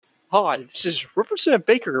Hi, this is Representative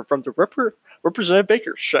Baker from the Representative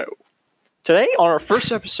Baker Show. Today, on our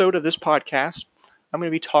first episode of this podcast, I'm going to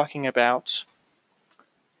be talking about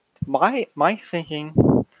my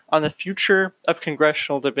thinking on the future of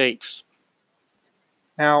congressional debates.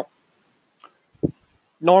 Now,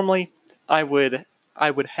 normally I would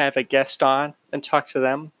have a guest on and talk to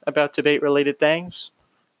them about debate-related things,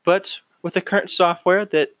 but with the current software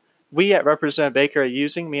that we at Representative Baker are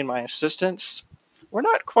using, me and my assistants, we're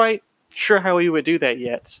not quite sure how we would do that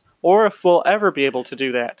yet, or if we'll ever be able to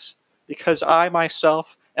do that. Because I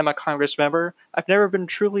myself am a Congress member, I've never been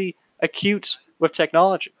truly acute with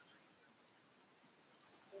technology.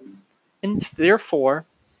 And therefore,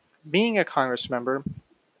 being a Congress member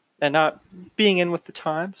and not being in with the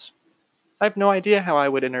times, I have no idea how I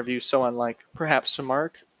would interview someone like perhaps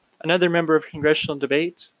Mark, another member of congressional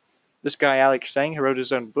debate. This guy Alex Sang, who wrote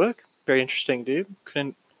his own book, very interesting dude.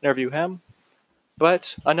 Couldn't interview him.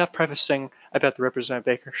 But enough prefacing about the Representative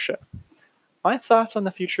Baker Show. My thoughts on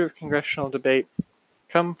the future of congressional debate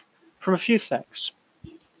come from a few things.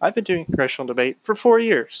 I've been doing congressional debate for 4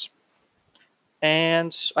 years.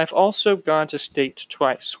 And I've also gone to state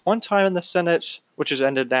twice. One time in the Senate, which has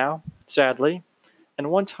ended now, sadly,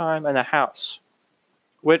 and one time in the House,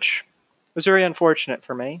 which was very unfortunate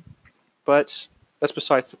for me, but that's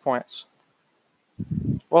besides the point.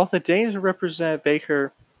 While the days of Representative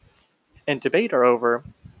Baker and debate are over,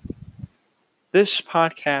 this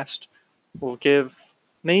podcast will give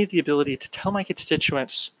me the ability to tell my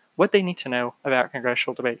constituents what they need to know about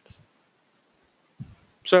congressional debates.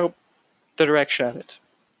 So, the direction of it.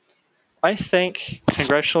 I think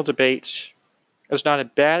congressional debate is not a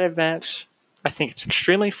bad event. I think it's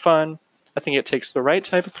extremely fun. I think it takes the right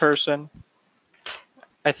type of person.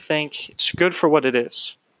 I think it's good for what it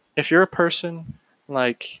is. If you're a person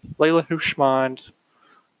like Layla Houshmand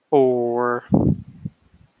or I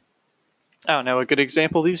don't know, a good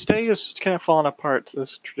example these days, it's kind of fallen apart,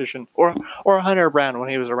 this tradition. Or Hunter Brown when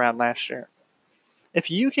he was around last year.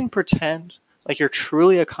 If you can pretend like you're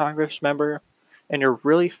truly a Congress member and you're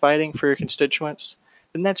really fighting for your constituents,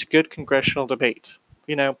 then that's good congressional debate.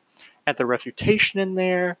 You know, at the refutation in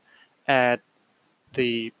there, at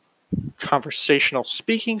the conversational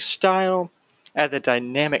speaking style, at the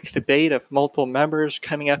dynamic debate of multiple members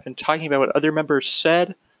coming up and talking about what other members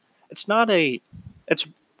said. It's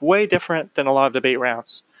way different than a lot of debate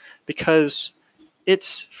rounds because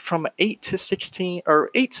it's from 8 to 16 or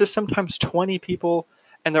 8 to sometimes 20 people,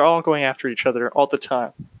 and they're all going after each other all the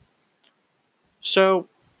time. So,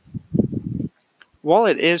 while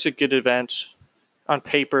it is a good event on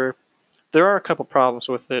paper, there are a couple problems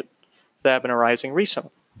with it that have been arising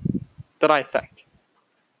recently that I think.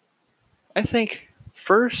 I think,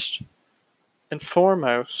 first and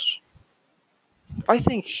foremost, I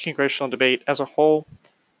think congressional debate as a whole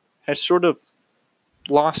has sort of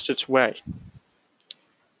lost its way.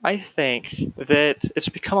 I think that it's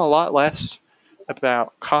become a lot less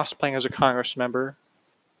about cosplaying as a Congress member,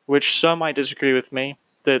 which some might disagree with me,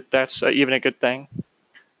 that's even a good thing.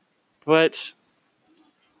 But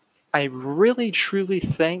I really truly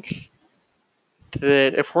think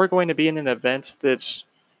that if we're going to be in an event that's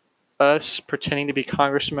us pretending to be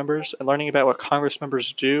Congress members and learning about what Congress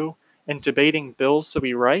members do and debating bills that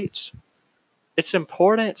we write, it's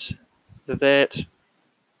important that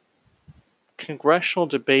congressional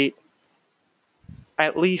debate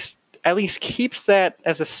at least keeps that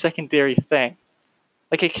as a secondary thing.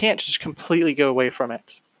 Like, it can't just completely go away from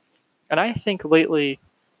it. And I think lately,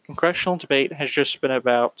 congressional debate has just been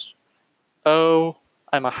about, oh,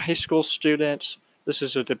 I'm a high school student, this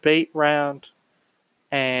is a debate round,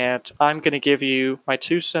 and I'm going to give you my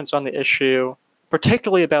 2 cents on the issue,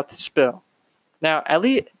 particularly about this bill. Now, at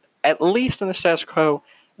least in the status quo,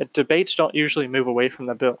 debates don't usually move away from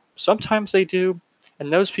the bill. Sometimes they do,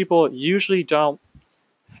 and those people usually don't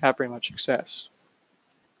have very much success.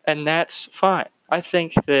 And that's fine. I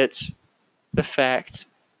think that the fact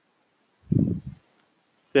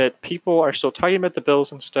that people are still talking about the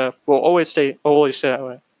bills and stuff will always stay that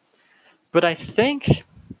way. But I think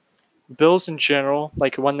bills in general,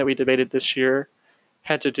 like one that we debated this year,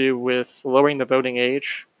 had to do with lowering the voting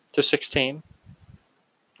age to 16,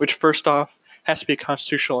 which first off has to be a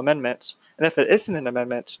constitutional amendment. And if it isn't an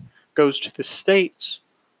amendment, goes to the states.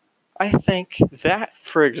 I think that,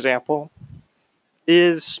 for example,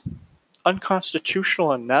 is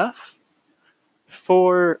unconstitutional enough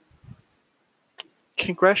for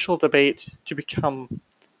congressional debate to become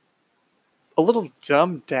a little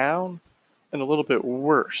dumbed down and a little bit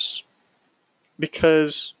worse.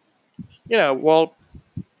 Because, while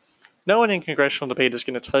no one in congressional debate is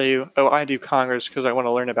going to tell you, oh, I do Congress because I want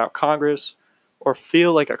to learn about Congress, or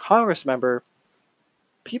feel like a Congress member,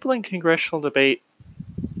 people in congressional debate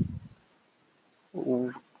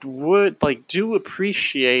would do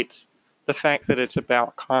appreciate the fact that it's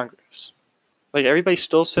about Congress. Like, everybody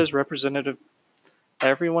still says representative,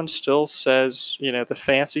 everyone still says, the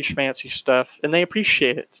fancy schmancy stuff, and they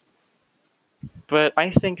appreciate it. But I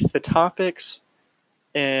think the topics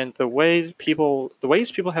and the ways people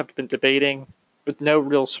have been debating with no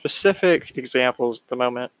real specific examples at the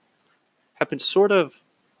moment have been sort of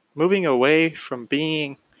moving away from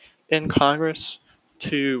being in Congress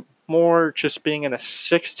to more just being in a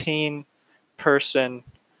 16-person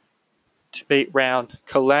debate round,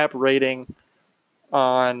 collaborating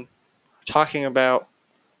on talking about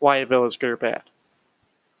why a bill is good or bad,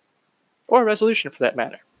 or a resolution for that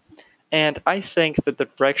matter. And I think that the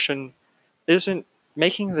direction isn't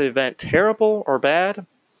making the event terrible or bad,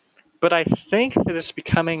 but I think that it's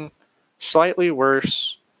becoming slightly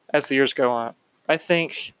worse as the years go on. I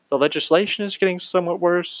think the legislation is getting somewhat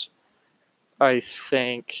worse. I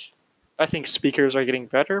think speakers are getting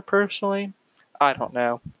better, personally. I don't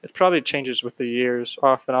know. It probably changes with the years,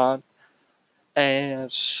 off and on.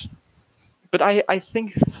 But I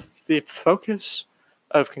think the focus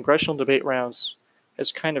of congressional debate rounds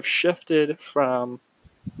has kind of shifted from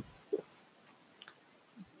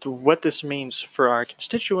what this means for our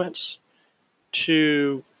constituents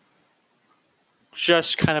to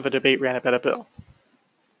just kind of a debate round about a bill.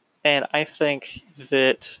 And I think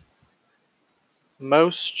that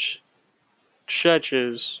most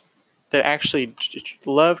judges that actually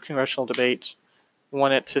love congressional debate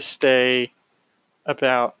want it to stay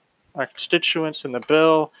about our constituents and the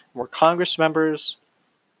bill. We're Congress members,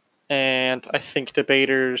 and I think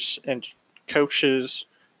debaters and coaches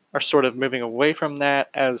are sort of moving away from that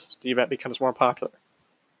as the event becomes more popular.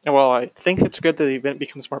 And while I think it's good that the event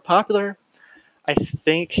becomes more popular, I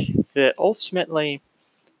think that ultimately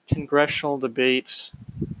congressional debate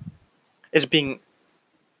is being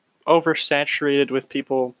oversaturated with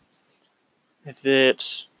people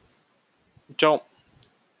that don't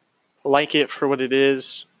like it for what it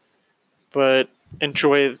is, but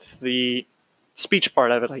enjoy the speech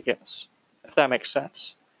part of it, I guess, if that makes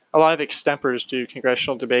sense. A lot of extempers do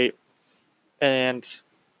congressional debate, and,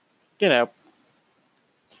 they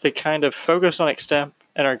kind of focus on extemp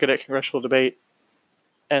and are good at congressional debate,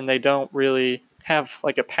 and they don't really have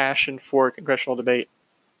a passion for congressional debate.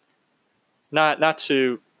 Not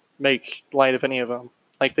to make light of any of them.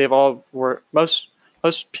 They've all worked. Most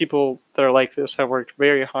people that are like this have worked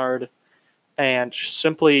very hard and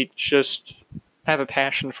simply just have a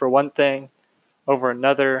passion for one thing over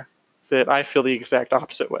another that I feel the exact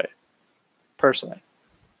opposite way, personally.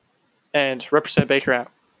 And Representative Baker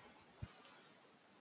out.